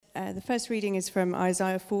The first reading is from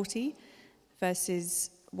Isaiah 40, verses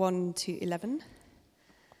 1 to 11.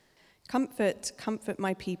 Comfort, comfort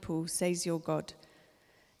my people, says your God.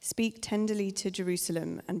 Speak tenderly to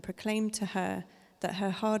Jerusalem and proclaim to her that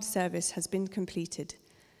her hard service has been completed,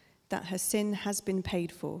 that her sin has been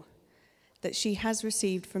paid for, that she has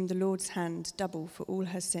received from the Lord's hand double for all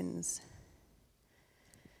her sins.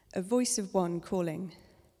 A voice of one calling,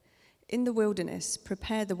 in the wilderness,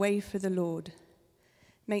 prepare the way for the Lord.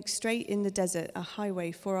 Make straight in the desert a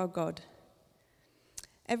highway for our God.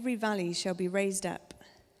 Every valley shall be raised up,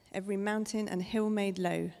 every mountain and hill made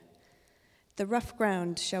low. The rough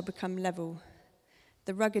ground shall become level,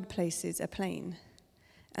 the rugged places a plain,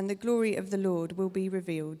 and the glory of the Lord will be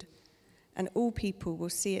revealed, and all people will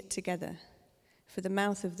see it together, for the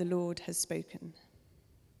mouth of the Lord has spoken.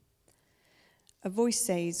 A voice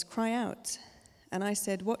says, cry out. And I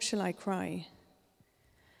said, what shall I cry?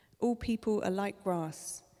 All people are like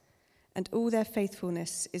grass, and all their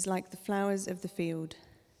faithfulness is like the flowers of the field.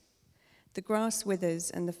 The grass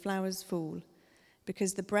withers and the flowers fall,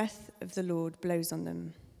 because the breath of the Lord blows on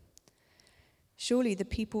them. Surely the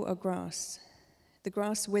people are grass. The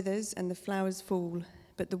grass withers and the flowers fall,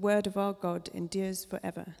 but the word of our God endures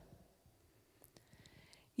forever.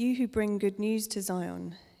 You who bring good news to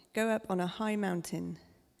Zion, go up on a high mountain.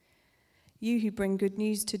 You who bring good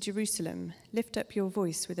news to Jerusalem, lift up your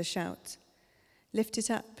voice with a shout. Lift it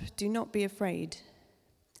up, do not be afraid.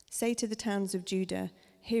 Say to the towns of Judah,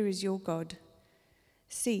 here is your God.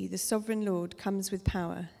 See, the sovereign Lord comes with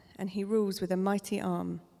power, and he rules with a mighty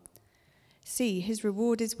arm. See, his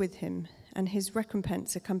reward is with him, and his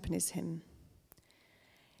recompense accompanies him.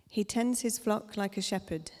 He tends his flock like a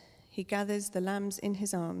shepherd. He gathers the lambs in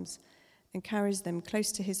his arms and carries them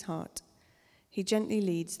close to his heart. He gently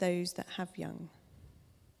leads those that have young.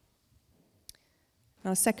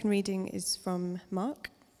 Our second reading is from Mark,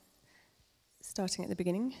 starting at the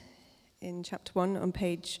beginning in chapter 1 on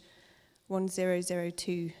page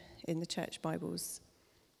 1002 in the church Bibles.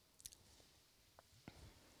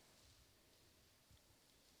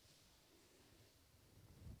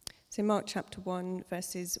 So Mark chapter 1,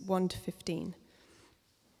 verses 1 to 15.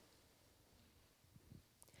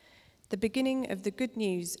 The beginning of the good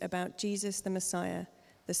news about Jesus the Messiah,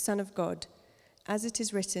 the Son of God, as it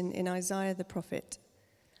is written in Isaiah the prophet,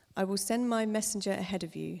 I will send my messenger ahead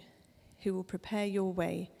of you, who will prepare your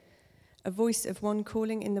way, a voice of one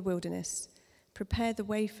calling in the wilderness, prepare the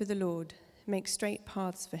way for the Lord, make straight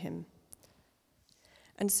paths for him.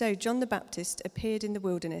 And so John the Baptist appeared in the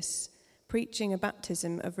wilderness, preaching a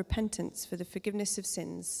baptism of repentance for the forgiveness of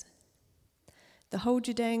sins. The whole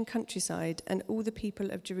Judean countryside and all the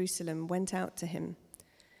people of Jerusalem went out to him.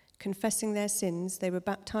 Confessing their sins, they were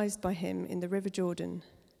baptized by him in the river Jordan.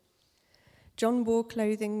 John wore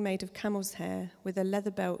clothing made of camel's hair with a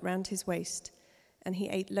leather belt round his waist, and he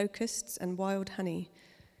ate locusts and wild honey.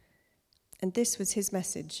 And this was his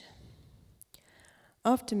message.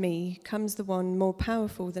 After me comes the one more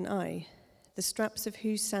powerful than I, the straps of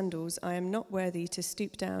whose sandals I am not worthy to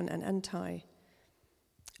stoop down and untie.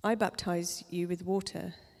 I baptize you with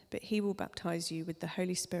water, but he will baptize you with the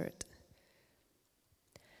Holy Spirit.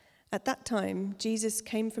 At that time, Jesus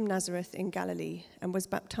came from Nazareth in Galilee and was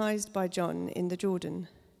baptized by John in the Jordan.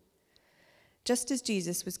 Just as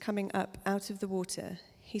Jesus was coming up out of the water,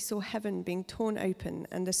 he saw heaven being torn open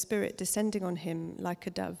and the Spirit descending on him like a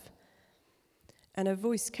dove. And a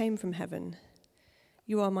voice came from heaven,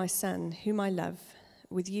 you are my Son, whom I love.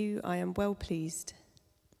 With you I am well pleased.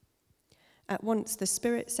 At once the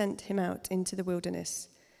Spirit sent him out into the wilderness,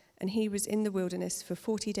 and he was in the wilderness for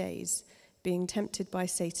 40 days, being tempted by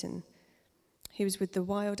Satan. He was with the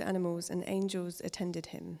wild animals, and angels attended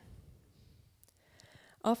him.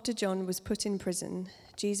 After John was put in prison,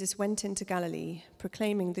 Jesus went into Galilee,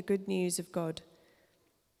 proclaiming the good news of God.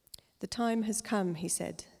 The time has come, he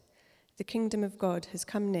said. The kingdom of God has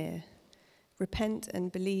come near. Repent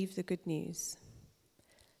and believe the good news.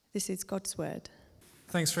 This is God's word.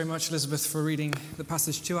 Thanks very much, Elizabeth, for reading the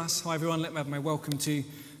passage to us. Hi, everyone. Let me have my welcome to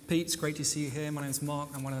Pete. It's great to see you here. My name's Mark.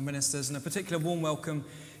 I'm one of the ministers. And a particular warm welcome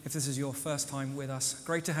if this is your first time with us.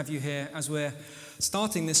 Great to have you here as we're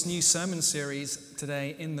starting this new sermon series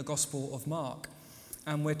today in the Gospel of Mark.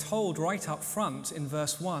 And we're told right up front in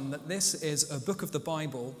verse 1 that this is a book of the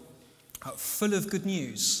Bible full of good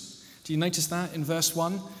news. Do you notice that in verse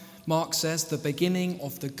 1? Mark says the beginning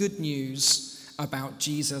of the good news about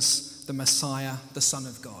Jesus, the Messiah, the Son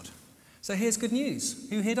of God. So here's good news.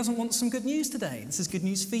 Who here doesn't want some good news today? This is good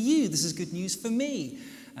news for you. This is good news for me.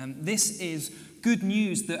 This is good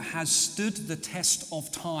news that has stood the test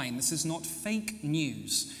of time. This is not fake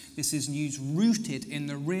news. This is news rooted in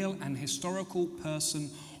the real and historical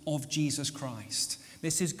person of Jesus Christ.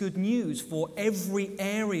 This is good news for every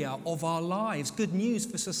area of our lives, good news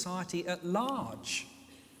for society at large.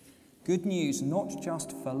 Good news not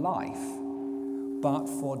just for life, but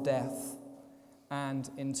for death and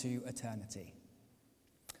into eternity.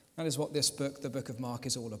 That is what this book, the book of Mark,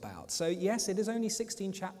 is all about. So yes, it is only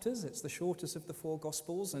 16 chapters. It's the shortest of the four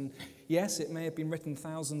Gospels. And yes, it may have been written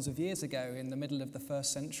thousands of years ago in the middle of the 1st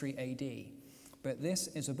century AD. But this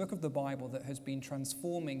is a book of the Bible that has been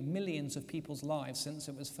transforming millions of people's lives since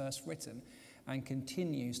it was first written and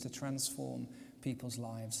continues to transform people's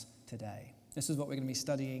lives today. This is what we're going to be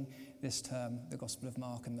studying this term, the Gospel of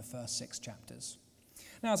Mark, in the first 6 chapters.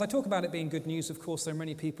 Now, as I talk about it being good news, of course, there are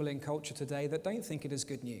many people in culture today that don't think it is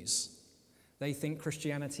good news. They think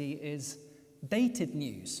Christianity is dated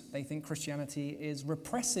news. They think Christianity is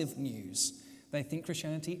repressive news. They think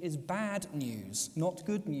Christianity is bad news, not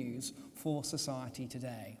good news for society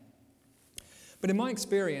today. But in my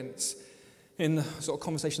experience, in the sort of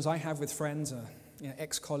conversations I have with friends,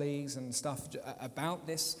 ex-colleagues and stuff about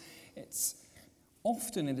this,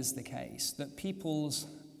 often it is the case that people's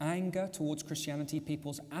anger towards Christianity,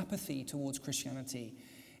 people's apathy towards Christianity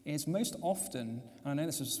is most often, and I know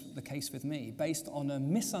this was the case with me, based on a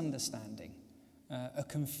misunderstanding, a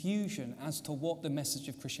confusion as to what the message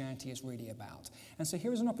of Christianity is really about. And so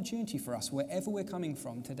here is an opportunity for us, wherever we're coming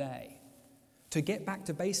from today, to get back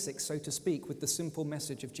to basics, so to speak, with the simple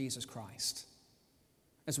message of Jesus Christ.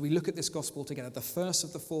 As we look at this gospel together, the first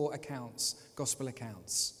of the 4 accounts, gospel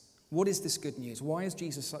accounts. What is this good news? Why is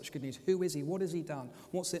Jesus such good news? Who is he? What has he done?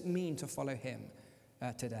 What's it mean to follow him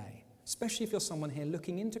today? Especially if you're someone here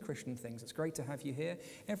looking into Christian things. It's great to have you here.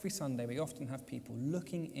 Every Sunday we often have people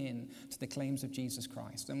looking in to the claims of Jesus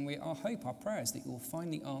Christ. And our hope, our prayer is that you will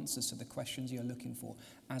find the answers to the questions you're looking for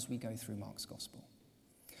as we go through Mark's gospel.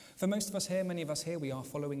 For most of us here, many of us here, we are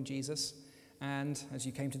following Jesus. And as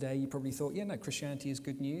you came today, you probably thought, Christianity is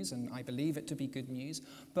good news, and I believe it to be good news.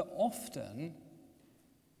 But often,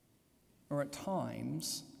 or at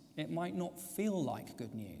times, it might not feel like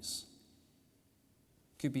good news.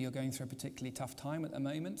 Could be you're going through a particularly tough time at the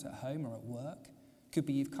moment, at home or at work. Could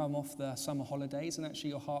be you've come off the summer holidays and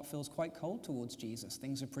actually your heart feels quite cold towards Jesus.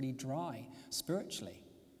 Things are pretty dry spiritually.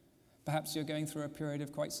 Perhaps you're going through a period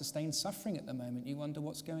of quite sustained suffering at the moment. You wonder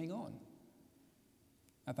what's going on.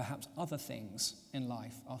 And perhaps other things in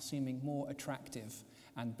life are seeming more attractive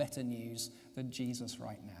and better news than Jesus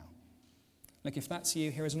right now. Look, if that's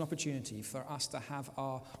you, here is an opportunity for us to have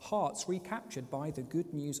our hearts recaptured by the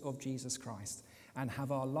good news of Jesus Christ and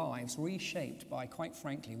have our lives reshaped by, quite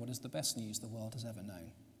frankly, what is the best news the world has ever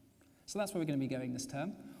known. So that's where we're going to be going this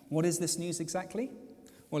term. What is this news exactly?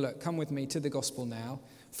 Well, look, come with me to the gospel now.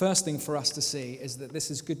 First thing for us to see is that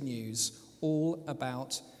this is good news all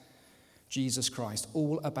about Jesus Christ,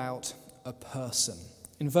 all about a person.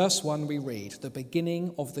 In verse 1 we read, the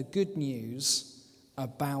beginning of the good news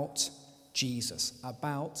about Jesus,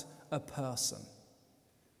 about a person.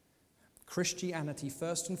 Christianity,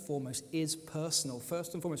 first and foremost, is personal.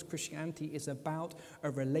 First and foremost, Christianity is about a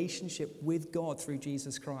relationship with God through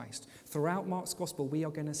Jesus Christ. Throughout Mark's gospel, we are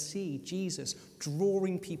going to see Jesus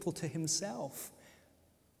drawing people to himself,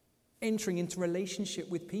 entering into relationship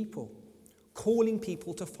with people, calling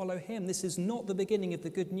people to follow him. This is not the beginning of the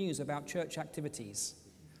good news about church activities,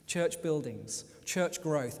 church buildings, church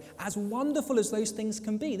growth. As wonderful as those things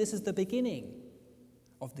can be, this is the beginning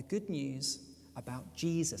of the good news about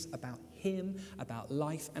Jesus, about him, about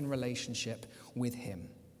life and relationship with him.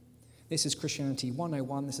 This is Christianity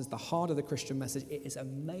 101. This is the heart of the Christian message. It is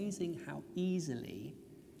amazing how easily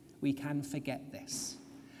we can forget this.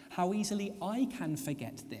 How easily I can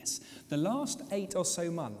forget this. The last 8 or so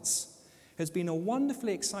months has been a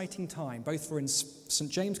wonderfully exciting time, both for St.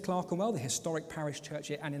 James Clerkenwell, the historic parish church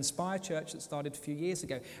here, and Inspire Church that started a few years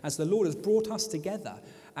ago, as the Lord has brought us together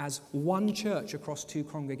as one church across 2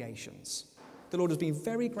 congregations. The Lord has been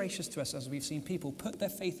very gracious to us as we've seen people put their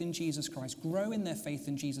faith in Jesus Christ, grow in their faith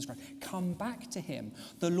in Jesus Christ, come back to him.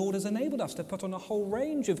 The Lord has enabled us to put on a whole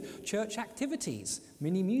range of church activities,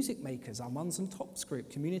 mini music makers, our Mums and Tops group,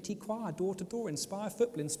 community choir, door-to-door, Inspire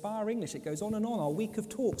Football, Inspire English. It goes on, our week of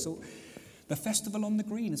talks. So the Festival on the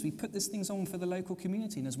Green, as we put these things on for the local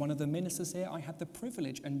community. And as one of the ministers here, I had the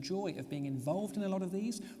privilege and joy of being involved in a lot of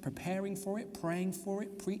these, preparing for it, praying for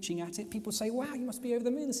it, preaching at it. People say, wow, you must be over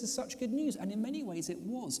the moon. This is such good news. And in many ways it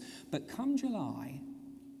was. But come July,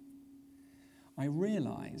 I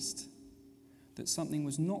realized that something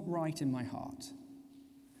was not right in my heart.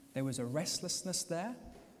 There was a restlessness there.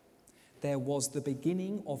 There was the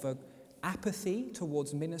beginning of an apathy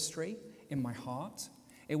towards ministry in my heart.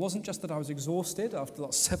 It wasn't just that I was exhausted after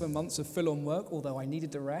 7 months of full-on work, although I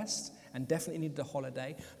needed to rest and definitely needed a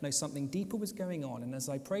holiday. No, something deeper was going on. And as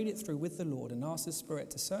I prayed it through with the Lord and asked the Spirit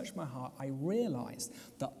to search my heart, I realized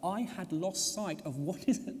that I had lost sight of what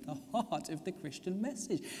is at the heart of the Christian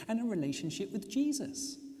message and a relationship with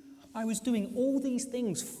Jesus. I was doing all these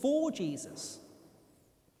things for Jesus,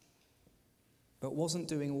 but wasn't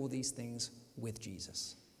doing all these things with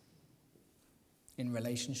Jesus, in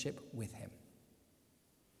relationship with him.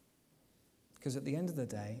 Because at the end of the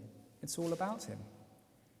day, it's all about him.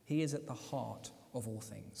 He is at the heart of all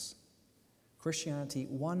things. Christianity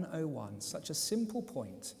 101, such a simple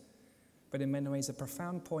point, but in many ways a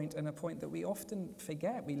profound point, and a point that we often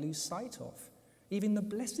forget, we lose sight of. Even the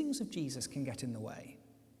blessings of Jesus can get in the way.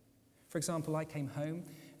 For example, I came home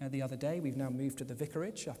the other day. We've now moved to the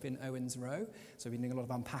vicarage up in Owens Row, so we've been doing a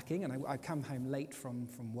lot of unpacking, and I come home late from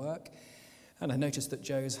work. And I noticed that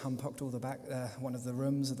Joe's unpacked all the back, one of the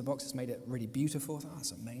rooms of the boxes, made it really beautiful. I thought,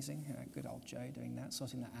 that's amazing. Good old Joe doing that,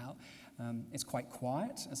 sorting that out. It's quite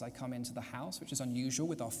quiet as I come into the house, which is unusual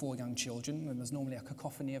with our 4 young children, and there's normally a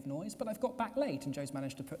cacophony of noise. But I've got back late, and Joe's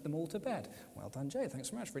managed to put them all to bed. Well done, Joe. Thanks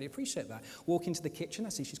very much. Really appreciate that. Walk into the kitchen. I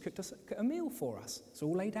see she's cooked us a meal for us. It's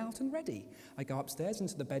all laid out and ready. I go upstairs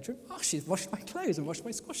into the bedroom. Oh, she's washed my clothes and washed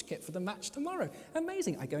my squash kit for the match tomorrow.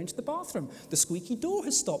 Amazing. I go into the bathroom. The squeaky door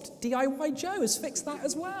has stopped. DIY Joe has fixed that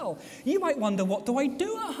as well. You might wonder, what do I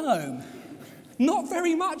do at home? Not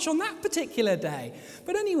very much on that particular day.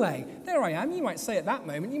 But anyway, there I am. You might say at that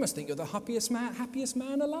moment, you must think you're the happiest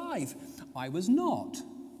man alive. I was not.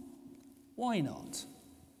 Why not?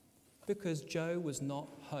 Because Joe was not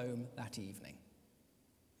home that evening.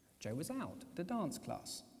 Joe was out at a dance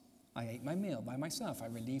class. I ate my meal by myself. I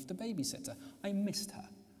relieved the babysitter. I missed her.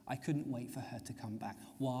 I couldn't wait for her to come back.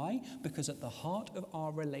 Why? Because at the heart of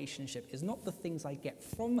our relationship is not the things I get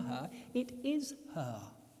from her, it is her.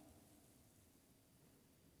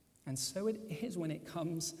 And so it is when it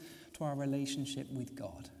comes to our relationship with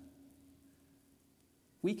God.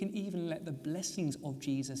 We can even let the blessings of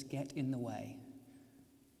Jesus get in the way.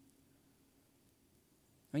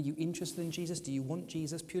 Are you interested in Jesus? Do you want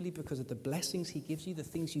Jesus purely because of the blessings he gives you, the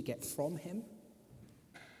things you get from him?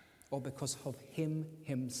 Or because of him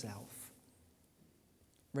himself?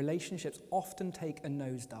 Relationships often take a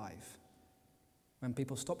nosedive when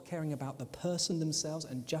people stop caring about the person themselves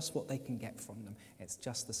and just what they can get from them. It's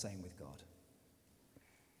just the same with God.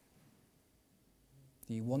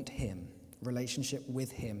 Do you want him? Relationship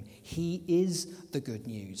with him. He is the good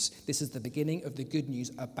news. This is the beginning of the good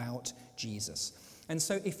news about Jesus. And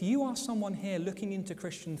so if you are someone here looking into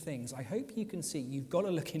Christian things, I hope you can see you've got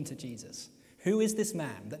to look into Jesus. Who is this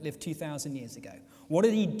man that lived 2,000 years ago? What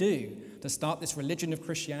did he do to start this religion of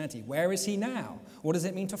Christianity? Where is he now? What does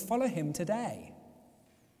it mean to follow him today?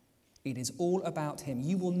 It is all about him.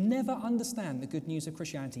 You will never understand the good news of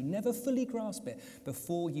Christianity, never fully grasp it,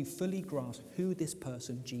 before you fully grasp who this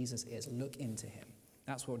person Jesus is. Look into him.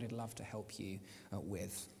 That's what I'd love to help you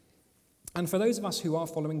with. And for those of us who are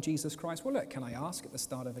following Jesus Christ, well, look, can I ask at the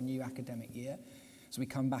start of a new academic year, as we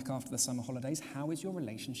come back after the summer holidays, how is your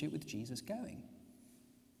relationship with Jesus going?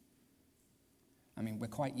 I mean, we're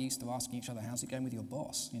quite used to asking each other, how's it going with your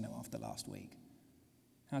boss, after last week?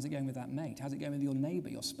 How's it going with that mate? How's it going with your neighbour,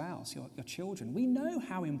 your spouse, your children? We know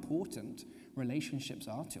how important relationships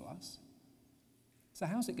are to us. So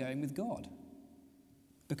how's it going with God?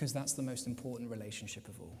 Because that's the most important relationship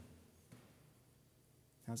of all.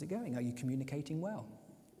 How's it going? Are you communicating well?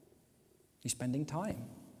 Are you spending time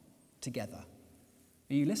together?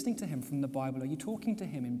 Are you listening to him from the Bible? Are you talking to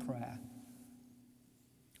him in prayer?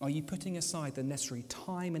 Are you putting aside the necessary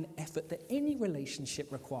time and effort that any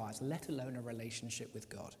relationship requires, let alone a relationship with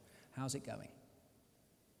God? How's it going?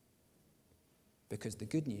 Because the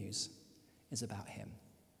good news is about him,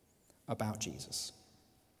 about Jesus.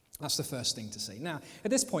 That's the first thing to see. Now,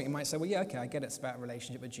 at this point, you might say, well, yeah, okay, I get it's about a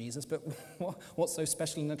relationship with Jesus, but what's so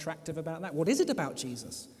special and attractive about that? What is it about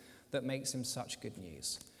Jesus that makes him such good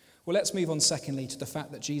news? Well, let's move on, secondly, to the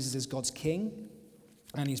fact that Jesus is God's king,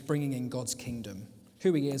 and he's bringing in God's kingdom.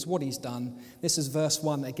 Who he is, what he's done. This is verse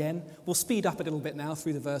 1 again. We'll speed up a little bit now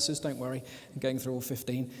through the verses, don't worry. I'm going through all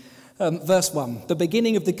 15. Verse 1, the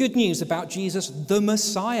beginning of the good news about Jesus, the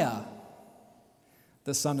Messiah,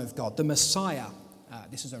 the Son of God, the Messiah.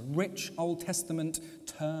 This is a rich Old Testament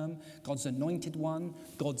term, God's anointed one,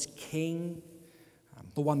 God's king,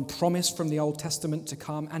 the one promised from the Old Testament to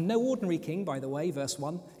come, and no ordinary king, by the way, verse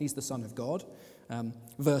 1, he's the Son of God.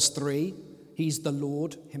 Verse 3, he's the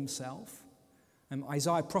Lord himself.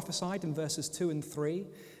 Isaiah prophesied in verses 2 and 3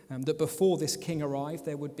 that before this king arrived,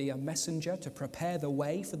 there would be a messenger to prepare the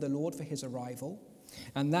way for the Lord for his arrival.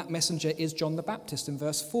 And that messenger is John the Baptist in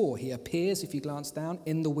verse 4. He appears, if you glance down,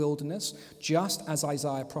 in the wilderness, just as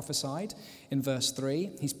Isaiah prophesied in verse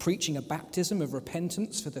 3. He's preaching a baptism of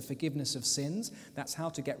repentance for the forgiveness of sins. That's how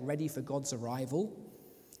to get ready for God's arrival.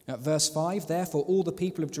 At verse 5, therefore all the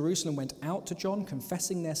people of Jerusalem went out to John,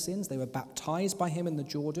 confessing their sins. They were baptized by him in the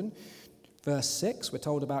Jordan. Verse 6, we're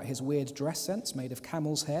told about his weird dress sense made of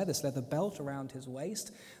camel's hair, this leather belt around his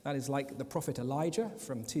waist. That is like the prophet Elijah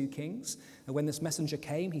from 2 Kings. And when this messenger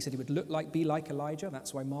came, he said he would be like Elijah.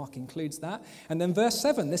 That's why Mark includes that. And then verse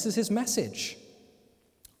 7, this is his message.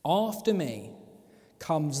 After me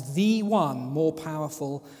comes the one more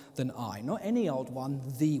powerful than I. Not any old one,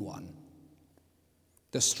 the one.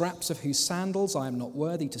 The straps of whose sandals I am not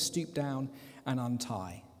worthy to stoop down and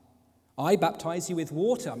untie. I baptize you with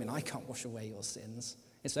water. I can't wash away your sins.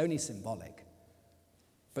 It's only symbolic.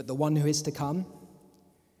 But the one who is to come,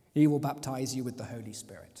 he will baptize you with the Holy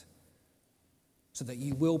Spirit, so that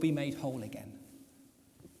you will be made whole again,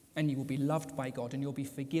 and you will be loved by God, and you'll be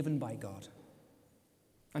forgiven by God.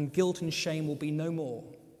 And guilt and shame will be no more.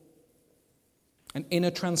 An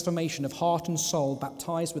inner transformation of heart and soul,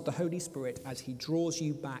 baptized with the Holy Spirit as he draws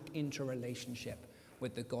you back into a relationship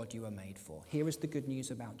with the God you are made for. Here is the good news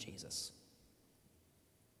about Jesus.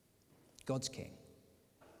 God's King.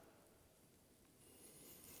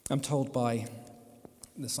 I'm told by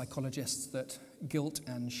the psychologists that guilt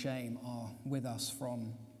and shame are with us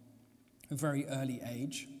from a very early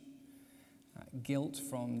age. Guilt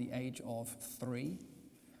from the age of 3,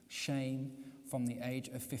 shame from the age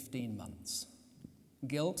of 15 months.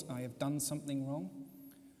 Guilt, I have done something wrong.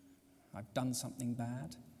 I've done something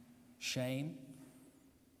bad. Shame,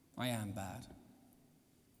 I am bad.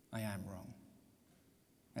 I am wrong.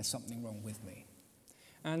 There's something wrong with me.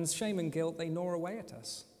 And shame and guilt, they gnaw away at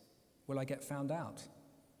us. Will I get found out?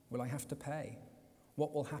 Will I have to pay?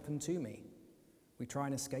 What will happen to me? We try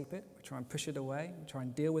and escape it. We try and push it away. We try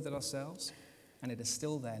and deal with it ourselves. And it is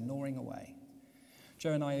still there, gnawing away.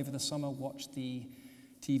 Joe and I, over the summer, watched the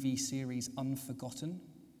TV series Unforgotten.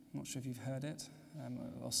 I'm not sure if you've heard it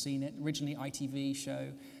or seen it. Originally ITV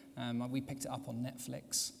show. We picked it up on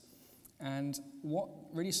Netflix. And what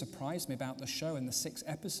really surprised me about the show in the 6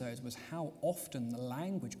 episodes was how often the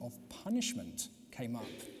language of punishment came up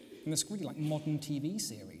in this really like modern TV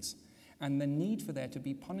series, and the need for there to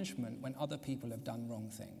be punishment when other people have done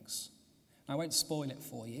wrong things. I won't spoil it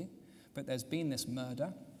for you, but there's been this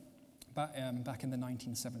murder back in the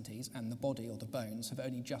 1970s, and the body or the bones have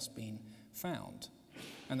only just been found.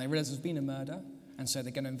 And they realize there's been a murder, and so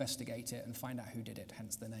they're going to investigate it and find out who did it,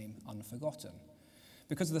 hence the name Unforgotten.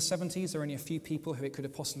 Because of the 70s, there are only a few people who it could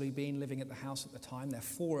have possibly been living at the house at the time. There are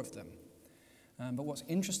 4 of them. But what's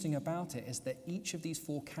interesting about it is that each of these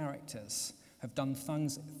 4 characters have done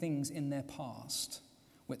things in their past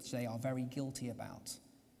which they are very guilty about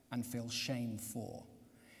and feel shame for.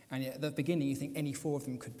 And at the beginning, you think any 4 of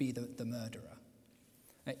them could be the murderer.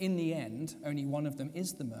 In the end, only one of them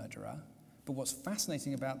is the murderer. But what's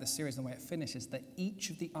fascinating about this series and the way it finishes is that each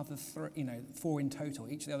of the other 4 in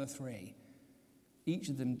total, each of the other 3, each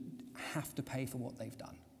of them have to pay for what they've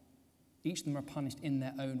done. Each of them are punished in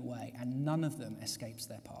their own way, and none of them escapes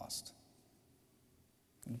their past.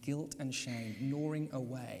 And guilt and shame gnawing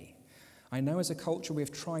away. I know as a culture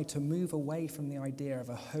we've tried to move away from the idea of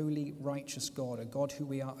a holy, righteous God, a God who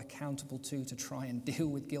we are accountable to try and deal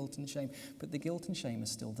with guilt and shame, but the guilt and shame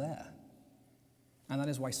is still there. And that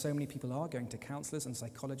is why so many people are going to counselors and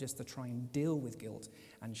psychologists to try and deal with guilt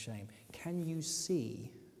and shame. Can you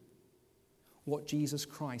see what Jesus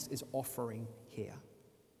Christ is offering here?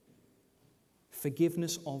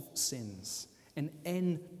 Forgiveness of sins, an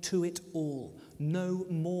end to it all, no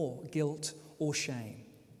more guilt or shame,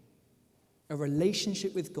 a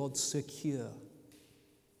relationship with God secure.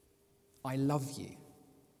 I love you.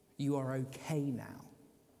 You are okay now.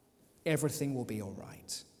 Everything will be all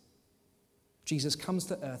right. Jesus comes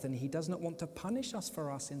to earth and he does not want to punish us for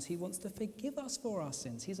our sins. He wants to forgive us for our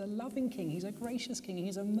sins. He's a loving king. He's a gracious king.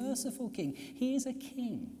 He's a merciful king. He is a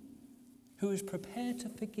king who is prepared to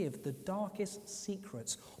forgive the darkest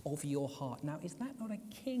secrets of your heart. Now, is that not a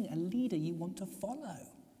king, a leader you want to follow?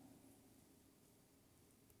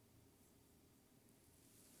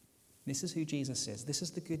 This is who Jesus is. This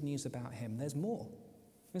is the good news about him. There's more.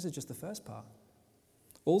 This is just the first part.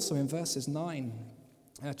 Also in verses 9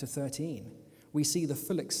 to 13, we see the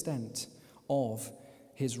full extent of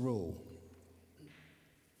his rule.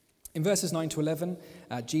 In verses 9 to 11,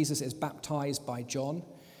 Jesus is baptized by John,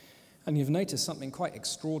 and you've noticed something quite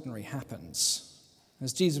extraordinary happens.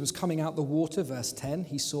 As Jesus was coming out the water, verse 10,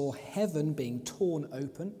 he saw heaven being torn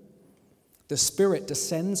open. The Spirit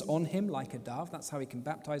descends on him like a dove. That's how he can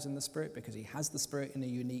baptize in the Spirit, because he has the Spirit in a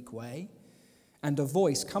unique way. And a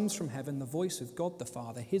voice comes from heaven, the voice of God the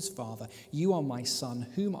Father, his Father. You are my Son,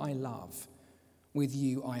 whom I love. With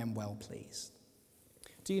you I am well pleased.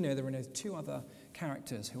 Do you know there are two other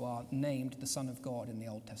characters who are named the Son of God in the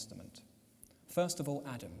Old Testament? First of all,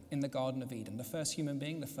 Adam in the Garden of Eden, the first human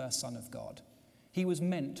being, the first Son of God. He was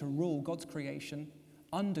meant to rule God's creation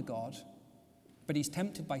under God, but he's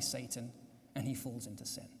tempted by Satan and he falls into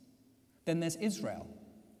sin. Then there's Israel,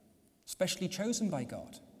 specially chosen by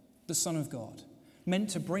God, the Son of God, meant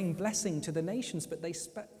to bring blessing to the nations, but they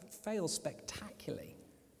fail spectacularly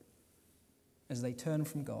as they turn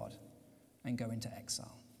from God and go into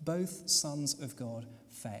exile. Both sons of God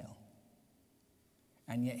fail.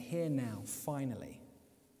 And yet here now, finally,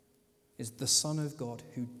 is the Son of God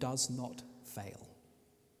who does not fail.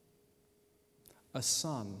 A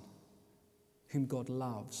Son whom God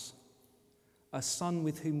loves. A Son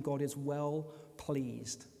with whom God is well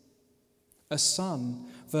pleased. A Son,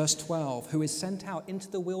 verse 12, who is sent out into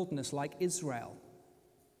the wilderness like Israel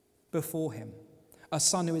before him. A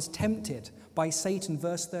Son who is tempted by Satan,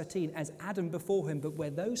 verse 13, as Adam before him. But where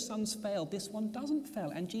those sons fail, this one doesn't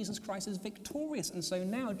fail. And Jesus Christ is victorious. And so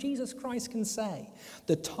now Jesus Christ can say,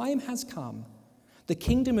 the time has come. The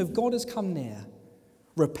kingdom of God has come near.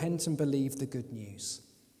 Repent and believe the good news.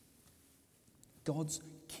 God's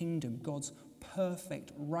kingdom, God's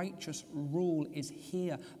perfect, righteous rule is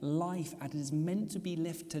here. Life as it is meant to be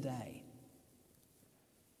lived today.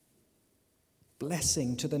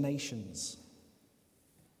 Blessing to the nations.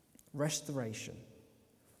 Restoration.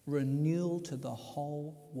 Renewal to the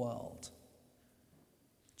whole world.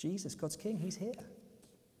 Jesus, God's King, he's here.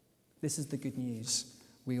 This is the good news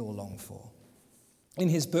we all long for. In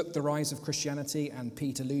his book, The Rise of Christianity, and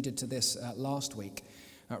Pete alluded to this last week,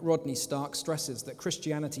 Rodney Stark stresses that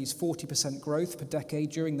Christianity's 40% growth per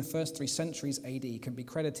decade during the first 3 centuries AD can be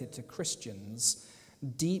credited to Christians'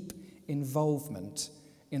 deep involvement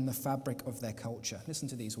in the fabric of their culture. Listen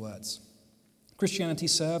to these words. Christianity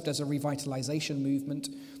served as a revitalization movement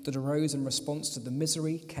that arose in response to the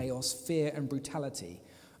misery, chaos, fear, and brutality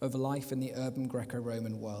of life in the urban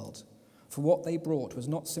Greco-Roman world. For what they brought was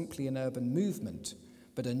not simply an urban movement,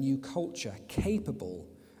 but a new culture capable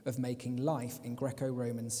of making life in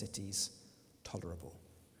Greco-Roman cities tolerable.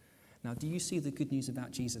 Now, do you see the good news about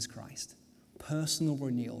Jesus Christ? Personal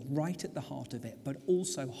renewal, right at the heart of it, but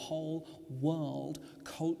also whole world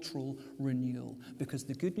cultural renewal. Because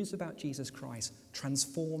the good news about Jesus Christ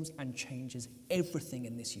transforms and changes everything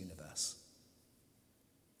in this universe.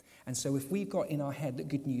 And so if we've got in our head that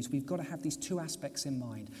good news, we've got to have these two aspects in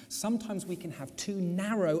mind. Sometimes we can have too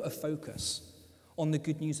narrow a focus on the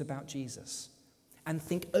good news about Jesus and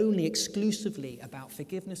think only exclusively about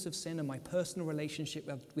forgiveness of sin and my personal relationship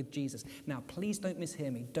with Jesus. Now, please don't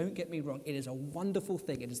mishear me. Don't get me wrong. It is a wonderful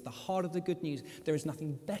thing. It is the heart of the good news. There is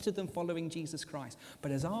nothing better than following Jesus Christ.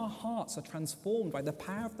 But as our hearts are transformed by the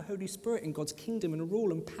power of the Holy Spirit in God's kingdom and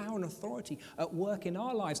rule and power and authority at work in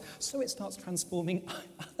our lives, so it starts transforming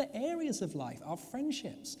other areas of life, our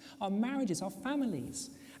friendships, our marriages, our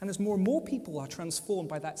families. And as more and more people are transformed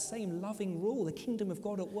by that same loving rule, the kingdom of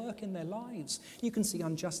God at work in their lives, you can see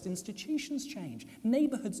unjust institutions change,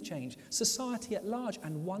 neighborhoods change, society at large,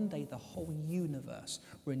 and one day the whole universe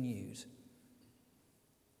renewed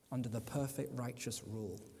under the perfect righteous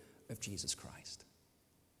rule of Jesus Christ.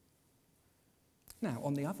 Now,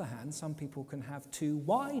 on the other hand, some people can have too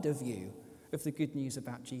wide a view of the good news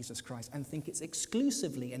about Jesus Christ and think it's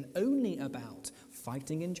exclusively and only about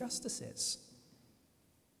fighting injustices,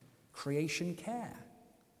 creation care,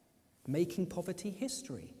 making poverty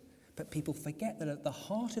history. But people forget that at the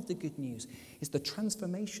heart of the good news is the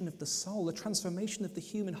transformation of the soul, the transformation of the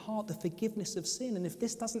human heart, the forgiveness of sin. And if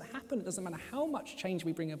this doesn't happen, it doesn't matter how much change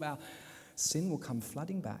we bring about, sin will come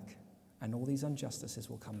flooding back, and all these injustices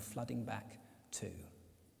will come flooding back too.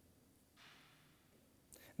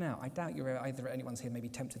 Now, I doubt anyone's here may be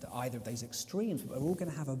tempted to either of those extremes, but we're all going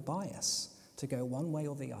to have a bias to go one way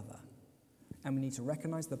or the other. And we need to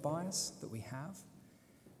recognize the bias that we have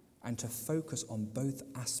and to focus on both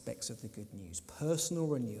aspects of the good news. Personal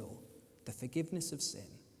renewal, the forgiveness of sin,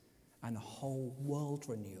 and a whole world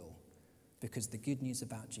renewal, because the good news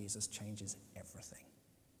about Jesus changes everything.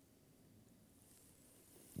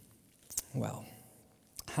 Well,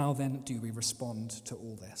 how then do we respond to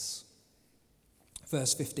all this?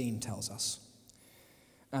 Verse 15 tells us,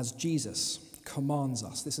 as Jesus commands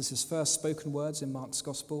us, this is his first spoken words in Mark's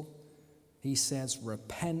Gospel, he says,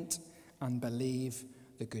 repent and believe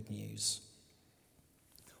the good news.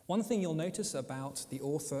 One thing you'll notice about the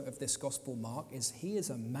author of this Gospel, Mark, is he is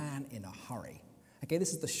a man in a hurry. Okay,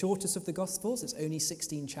 this is the shortest of the Gospels. It's only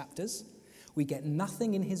 16 chapters. We get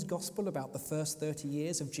nothing in his Gospel about the first 30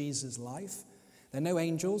 years of Jesus' life. There are no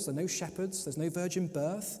angels, there are no shepherds, there's no virgin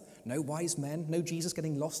birth, no wise men, no Jesus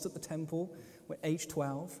getting lost at the temple at age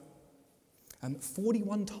 12.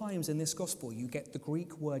 41 times in this gospel you get the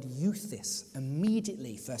Greek word euthys.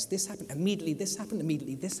 Immediately, first this happened, immediately this happened,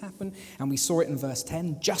 immediately this happened. And we saw it in verse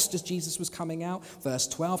 10, just as Jesus was coming out. Verse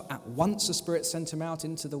 12, at once the Spirit sent him out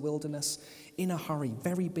into the wilderness in a hurry,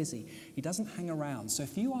 very busy. He doesn't hang around. So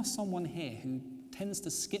if you are someone here who tends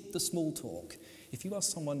to skip the small talk, if you are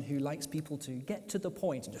someone who likes people to get to the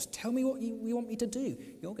point and just tell me what you want me to do,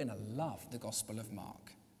 you're going to love the Gospel of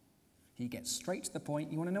Mark. He gets straight to the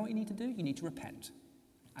point. You want to know what you need to do? You need to repent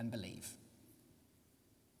and believe.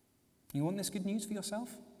 You want this good news for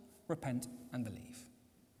yourself? Repent and believe.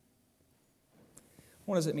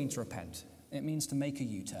 What does it mean to repent? It means to make a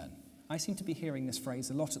U-turn. I seem to be hearing this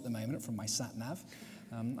phrase a lot at the moment from my sat-nav.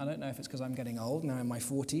 I don't know if it's because I'm getting old, now in my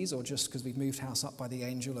 40s, or just because we've moved house up by the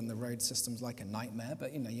Angel and the road system's like a nightmare.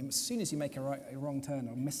 But, as soon as you make a wrong turn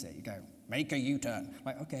or miss it, you go, make a U-turn.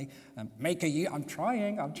 Like, okay, I'm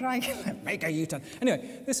trying, make a U-turn.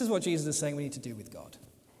 Anyway, this is what Jesus is saying we need to do with God.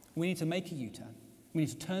 We need to make a U-turn. We need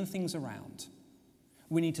to turn things around.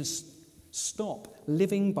 We need to stop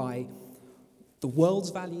living by the world's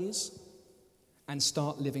values and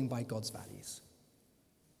start living by God's values.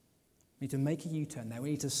 We need to make a U-turn there.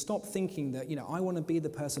 We need to stop thinking that, I want to be the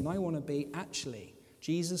person I want to be. Actually,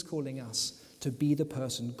 Jesus is calling us to be the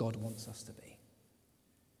person God wants us to be.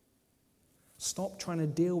 Stop trying to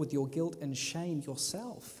deal with your guilt and shame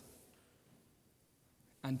yourself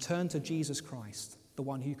and turn to Jesus Christ, the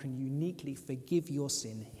one who can uniquely forgive your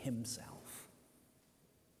sin himself.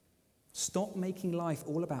 Stop making life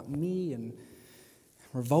all about me and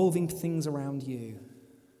revolving things around you,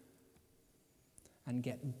 and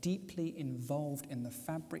get deeply involved in the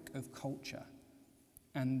fabric of culture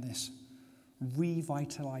and this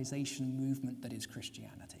revitalization movement that is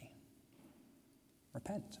Christianity.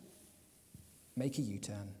 Repent. Make a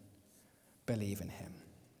U-turn. Believe in him.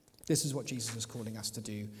 This is what Jesus is calling us to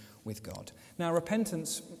do with God. Now,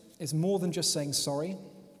 repentance is more than just saying sorry,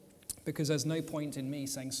 because there's no point in me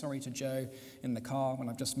saying sorry to Joe in the car when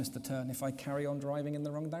I've just missed a turn if I carry on driving in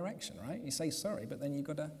the wrong direction, right? You say sorry, but then you've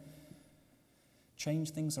got to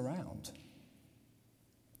change things around.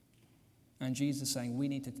 And Jesus is saying we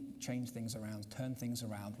need to change things around, turn things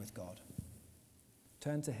around with God.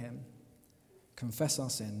 Turn to him, confess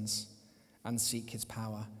our sins, and seek his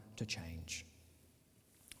power to change.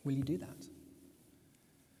 Will you do that?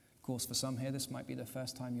 Of course, for some here, this might be the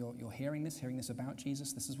first time you're hearing this about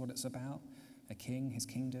Jesus. This is what it's about, a king, his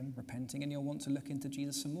kingdom, repenting, and you'll want to look into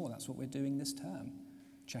Jesus some more. That's what we're doing this term.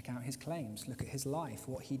 Check out his claims, look at his life,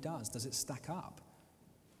 what he does. Does it stack up?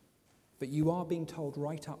 But you are being told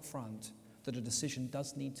right up front that a decision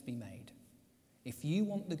does need to be made. If you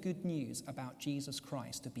want the good news about Jesus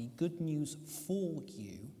Christ to be good news for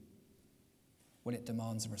you, well, it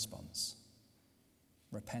demands a response.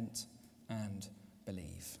 Repent and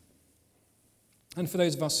believe. And for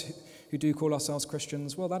those of us who do call ourselves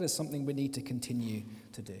Christians, well, that is something we need to continue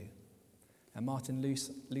to do. And Martin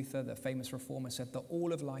Luther, the famous reformer, said that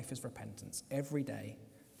all of life is repentance. Every day,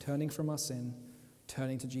 turning from our sin,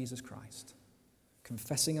 turning to Jesus Christ,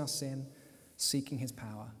 confessing our sin, seeking his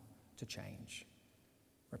power to change.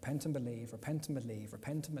 Repent and believe, repent and believe,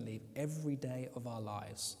 repent and believe every day of our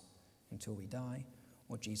lives until we die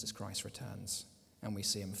or Jesus Christ returns and we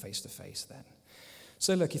see him face to face then.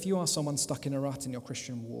 So look, if you are someone stuck in a rut in your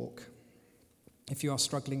Christian walk, if you are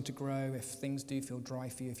struggling to grow, if things do feel dry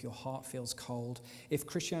for you, if your heart feels cold, if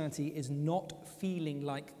Christianity is not feeling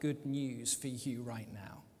like good news for you right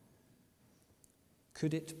now,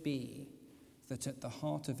 could it be that at the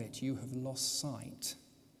heart of it you have lost sight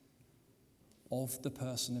of the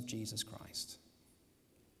person of Jesus Christ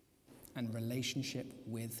and relationship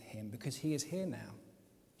with him? Because he is here now.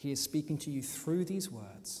 He is speaking to you through these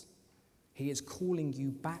words. He is calling you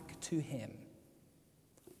back to him.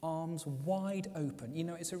 Arms wide open.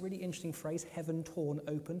 It's a really interesting phrase, heaven torn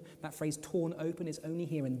open. That phrase, torn open, is only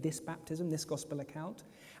here in this baptism, this gospel account.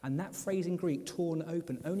 And that phrase in Greek, torn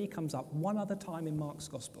open, only comes up one other time in Mark's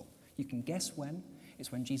gospel. You can guess when.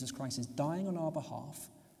 It's when Jesus Christ is dying on our behalf,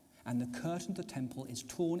 and the curtain of the temple is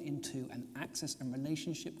torn in two, and access and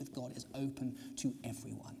relationship with God is open to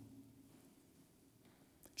everyone.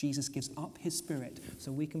 Jesus gives up his Spirit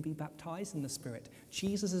so we can be baptized in the Spirit.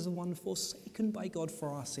 Jesus is the one forsaken by God for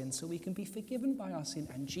our sin so we can be forgiven by our sin.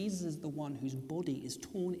 And Jesus is the one whose body is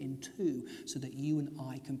torn in two so that you and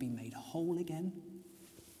I can be made whole again.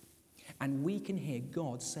 And we can hear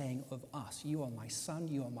God saying of us, you are my son,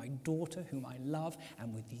 you are my daughter, whom I love,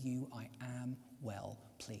 and with you I am well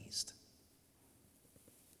pleased.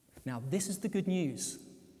 Now, this is the good news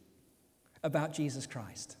about Jesus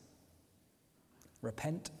Christ.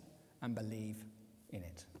 Repent and believe in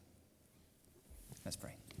it. Let's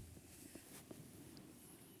pray.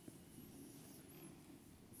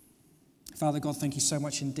 Father God, thank you so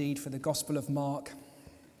much indeed for the Gospel of Mark.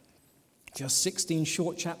 Just 16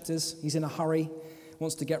 short chapters. He's in a hurry,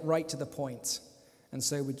 wants to get right to the point. And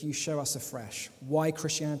so would you show us afresh why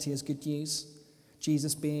Christianity is good news?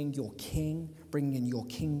 Jesus being your king, bringing in your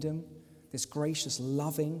kingdom, this gracious,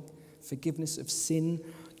 loving, forgiveness of sin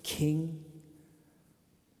king.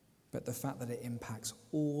 But the fact that it impacts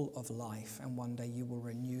all of life, and one day you will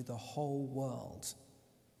renew the whole world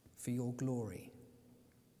for your glory.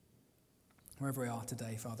 Wherever we are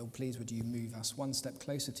today, Father, please would you move us one step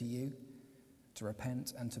closer to you, to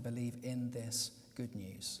repent and to believe in this good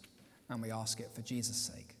news. And we ask it for Jesus'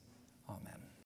 sake.